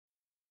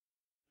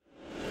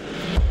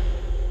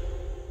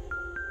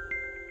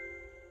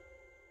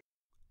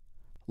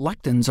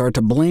Lectins are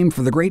to blame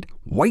for the great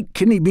white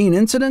kidney bean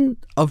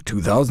incident of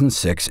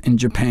 2006 in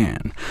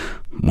Japan.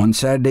 One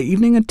Saturday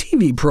evening, a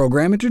TV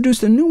program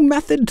introduced a new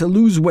method to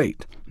lose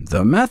weight.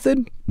 The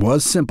method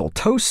was simple.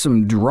 Toast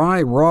some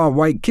dry, raw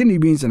white kidney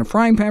beans in a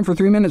frying pan for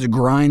 3 minutes,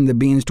 grind the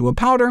beans to a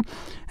powder,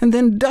 and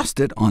then dust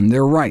it on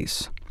their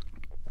rice.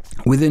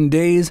 Within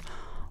days,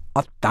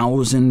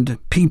 1,000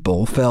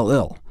 people fell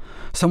ill.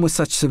 Some with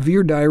such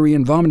severe diarrhea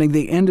and vomiting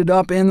they ended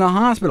up in the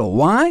hospital.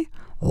 Why?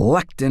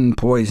 Lectin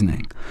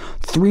poisoning.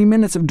 3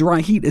 minutes of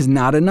dry heat is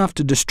not enough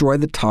to destroy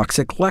the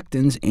toxic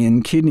lectins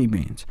in kidney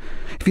beans.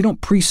 If you don't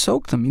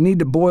pre-soak them, you need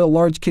to boil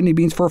large kidney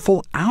beans for a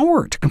full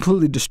hour to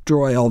completely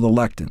destroy all the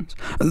lectins.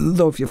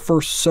 Though if you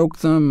first soak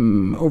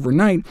them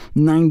overnight,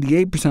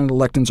 98% of the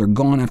lectins are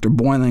gone after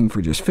boiling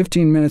for just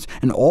 15 minutes,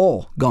 and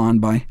all gone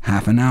by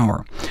half an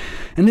hour.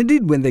 And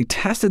indeed, when they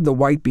tested the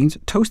white beans,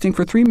 toasting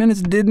for 3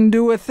 minutes didn't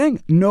do a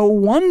thing. No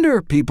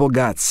wonder people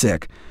got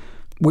sick.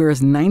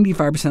 Whereas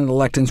 95% of the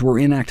lectins were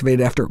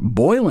inactivated after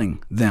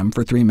boiling them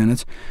for 3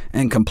 minutes,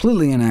 and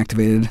completely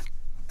inactivated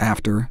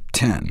after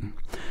 10.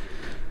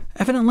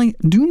 Evidently,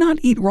 do not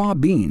eat raw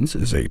beans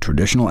is a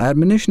traditional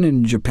admonition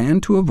in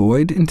Japan to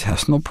avoid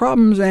intestinal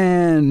problems,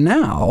 and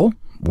now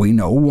we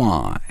know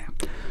why.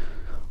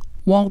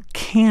 While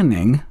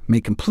canning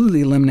may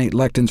completely eliminate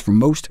lectins from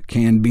most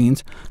canned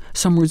beans,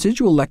 some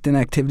residual lectin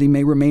activity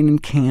may remain in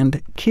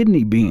canned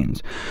kidney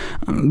beans,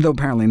 though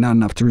apparently not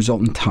enough to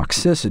result in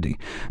toxicity.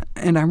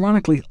 And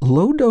ironically,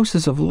 low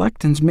doses of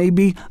lectins may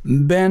be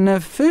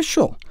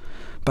beneficial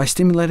by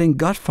stimulating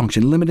gut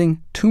function,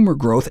 limiting tumor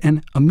growth,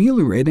 and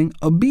ameliorating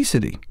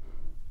obesity.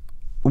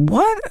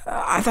 What?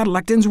 I thought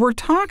lectins were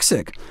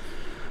toxic.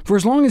 For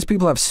as long as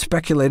people have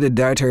speculated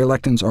dietary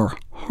lectins are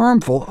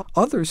harmful,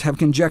 others have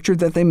conjectured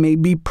that they may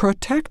be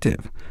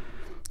protective.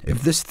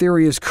 If this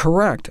theory is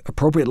correct,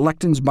 appropriate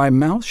lectins by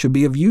mouth should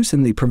be of use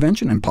in the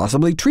prevention and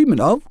possibly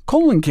treatment of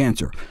colon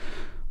cancer.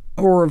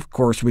 Or, of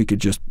course, we could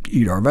just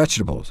eat our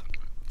vegetables.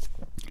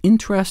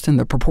 Interest in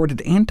the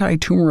purported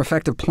anti-tumor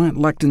effect of plant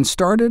lectins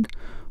started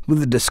with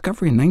the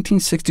discovery in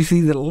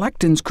 1963 that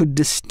lectins could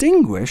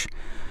distinguish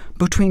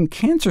between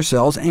cancer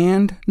cells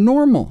and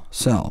normal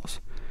cells.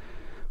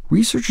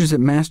 Researchers at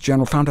Mass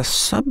General found a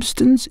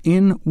substance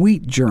in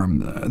wheat germ,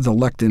 the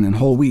lectin in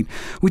whole wheat,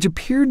 which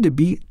appeared to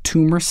be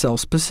tumor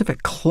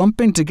cell-specific,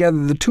 clumping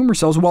together the tumor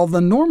cells while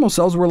the normal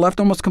cells were left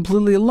almost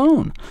completely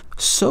alone.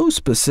 So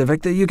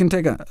specific that you can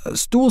take a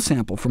stool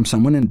sample from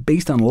someone, and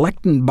based on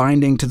lectin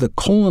binding to the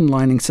colon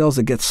lining cells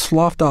that get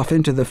sloughed off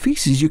into the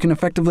feces, you can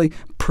effectively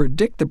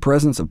predict the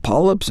presence of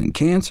polyps and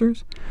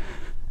cancers.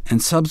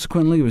 And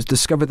subsequently, it was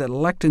discovered that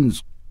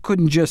lectins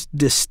couldn't just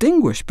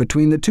distinguish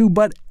between the two,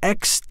 but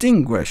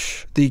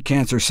extinguish the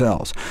cancer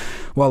cells,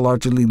 while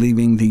largely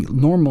leaving the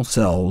normal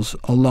cells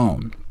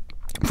alone.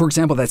 For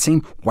example, that same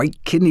white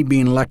kidney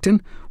bean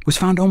lectin was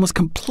found to almost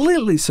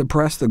completely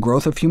suppress the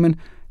growth of human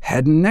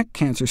head and neck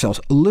cancer cells,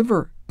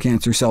 liver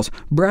cancer cells,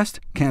 breast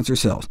cancer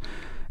cells,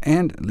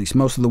 and, at least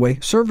most of the way,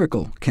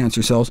 cervical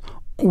cancer cells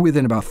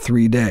within about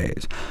 3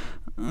 days.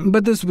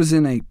 But this was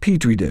in a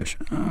petri dish.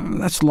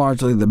 That's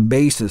largely the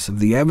basis of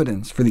the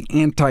evidence for the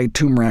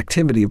anti-tumor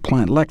activity of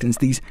plant lectins,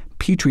 these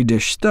petri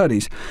dish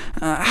studies.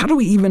 How do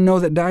we even know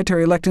that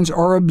dietary lectins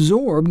are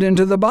absorbed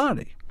into the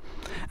body?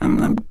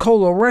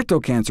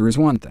 Colorectal cancer is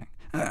one thing.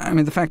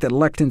 The fact that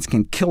lectins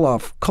can kill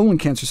off colon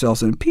cancer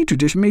cells in a petri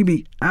dish may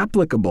be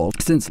applicable,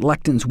 since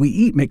lectins we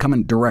eat may come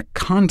in direct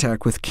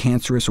contact with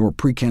cancerous or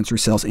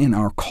precancerous cells in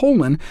our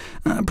colon,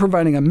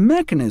 providing a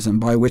mechanism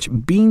by which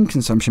bean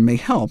consumption may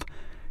help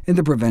in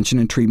the prevention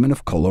and treatment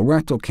of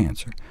colorectal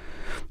cancer.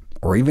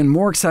 Or even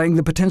more exciting,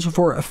 the potential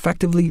for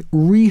effectively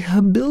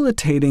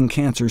rehabilitating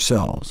cancer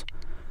cells.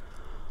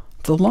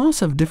 The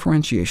loss of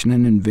differentiation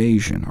and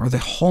invasion are the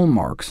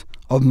hallmarks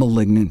of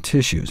malignant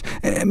tissues,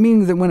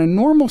 meaning that when a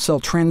normal cell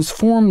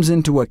transforms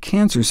into a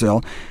cancer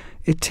cell,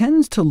 it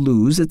tends to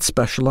lose its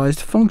specialized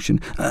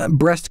function.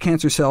 Breast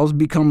cancer cells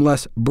become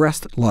less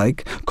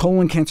breast-like,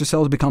 colon cancer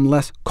cells become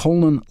less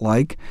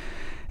colon-like.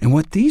 And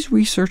what these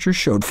researchers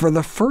showed for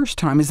the first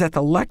time is that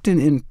the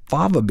lectin in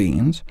fava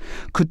beans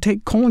could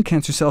take colon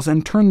cancer cells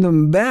and turn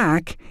them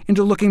back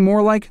into looking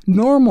more like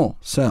normal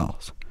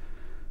cells.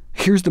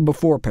 Here's the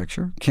before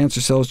picture, cancer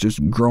cells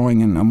just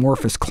growing in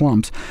amorphous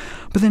clumps.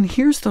 But then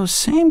here's those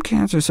same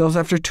cancer cells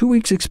after 2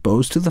 weeks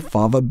exposed to the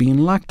fava bean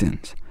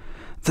lectins.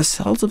 The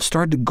cells have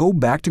started to go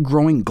back to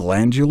growing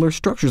glandular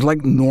structures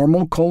like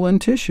normal colon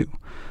tissue.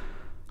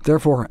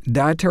 Therefore,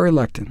 dietary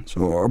lectins,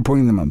 or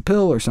putting them on a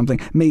pill or something,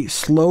 may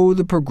slow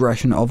the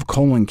progression of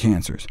colon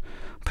cancers,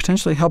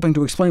 potentially helping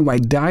to explain why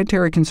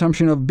dietary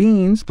consumption of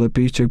beans, split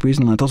peas, chickpeas,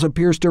 and lentils,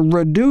 appears to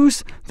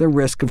reduce the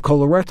risk of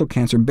colorectal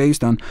cancer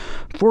based on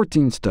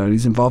 14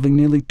 studies involving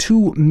nearly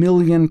 2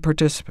 million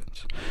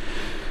participants.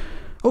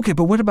 OK,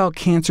 but what about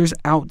cancers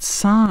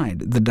outside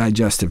the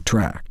digestive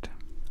tract?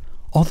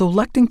 Although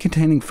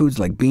lectin-containing foods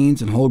like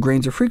beans and whole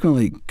grains are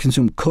frequently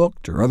consumed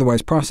cooked or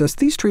otherwise processed,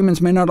 these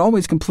treatments may not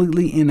always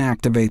completely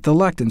inactivate the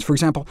lectins. For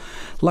example,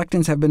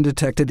 lectins have been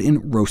detected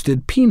in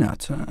roasted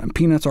peanuts.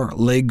 Peanuts are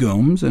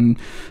legumes, and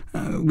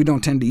we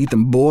don't tend to eat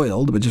them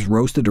boiled, but just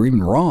roasted or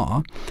even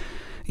raw.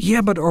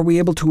 Yeah, but are we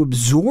able to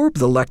absorb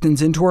the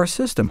lectins into our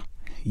system?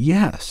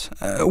 Yes.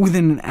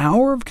 Within an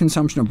hour of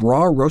consumption of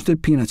raw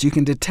roasted peanuts, you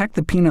can detect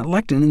the peanut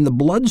lectin in the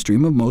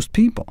bloodstream of most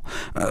people.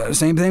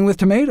 Same thing with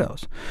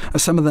tomatoes.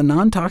 Some of the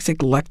non-toxic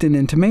lectin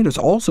in tomatoes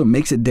also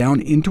makes it down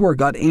into our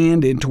gut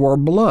and into our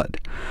blood.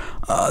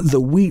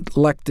 The wheat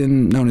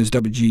lectin, known as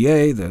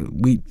WGA, the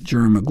wheat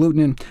germ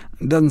agglutinin,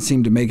 doesn't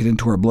seem to make it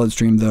into our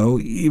bloodstream, though,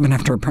 even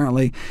after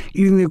apparently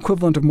eating the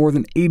equivalent of more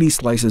than 80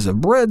 slices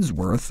of bread's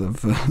worth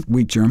of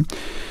wheat germ.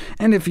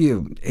 And if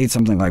you ate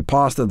something like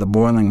pasta, the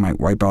boiling might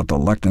wipe out the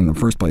lectin in the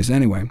first place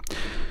anyway.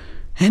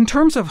 In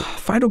terms of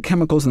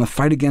phytochemicals in the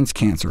fight against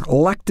cancer,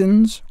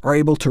 lectins are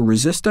able to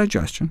resist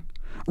digestion,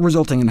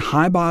 resulting in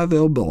high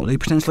bioavailability,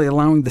 potentially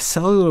allowing the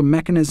cellular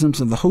mechanisms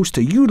of the host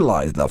to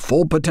utilize the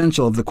full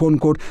potential of the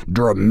quote-unquote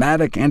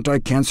dramatic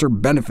anti-cancer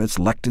benefits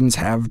lectins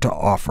have to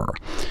offer.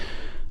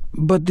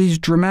 But these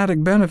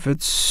dramatic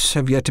benefits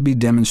have yet to be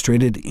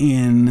demonstrated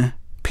in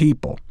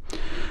people.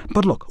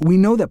 But look, we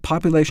know that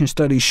population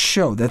studies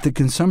show that the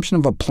consumption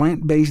of a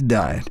plant-based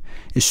diet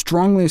is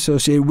strongly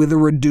associated with a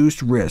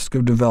reduced risk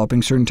of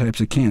developing certain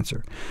types of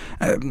cancer.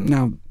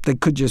 Now, they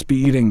could just be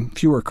eating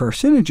fewer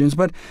carcinogens,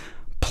 but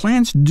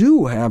plants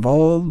do have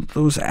all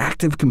those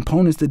active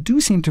components that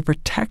do seem to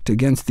protect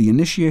against the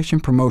initiation,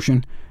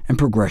 promotion, and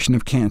progression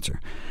of cancer.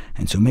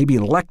 And so maybe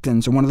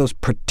lectins are one of those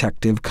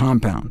protective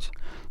compounds.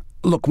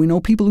 Look, we know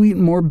people who eat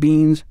more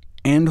beans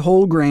and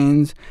whole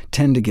grains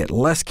tend to get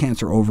less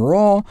cancer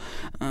overall.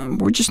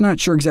 We're just not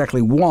sure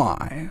exactly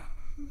why.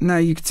 Now,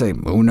 you could say,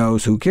 who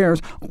knows, who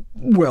cares?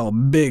 Well,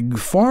 Big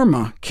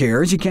Pharma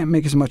cares. You can't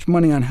make as much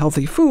money on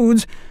healthy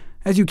foods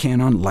as you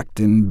can on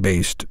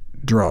lectin-based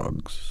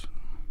drugs.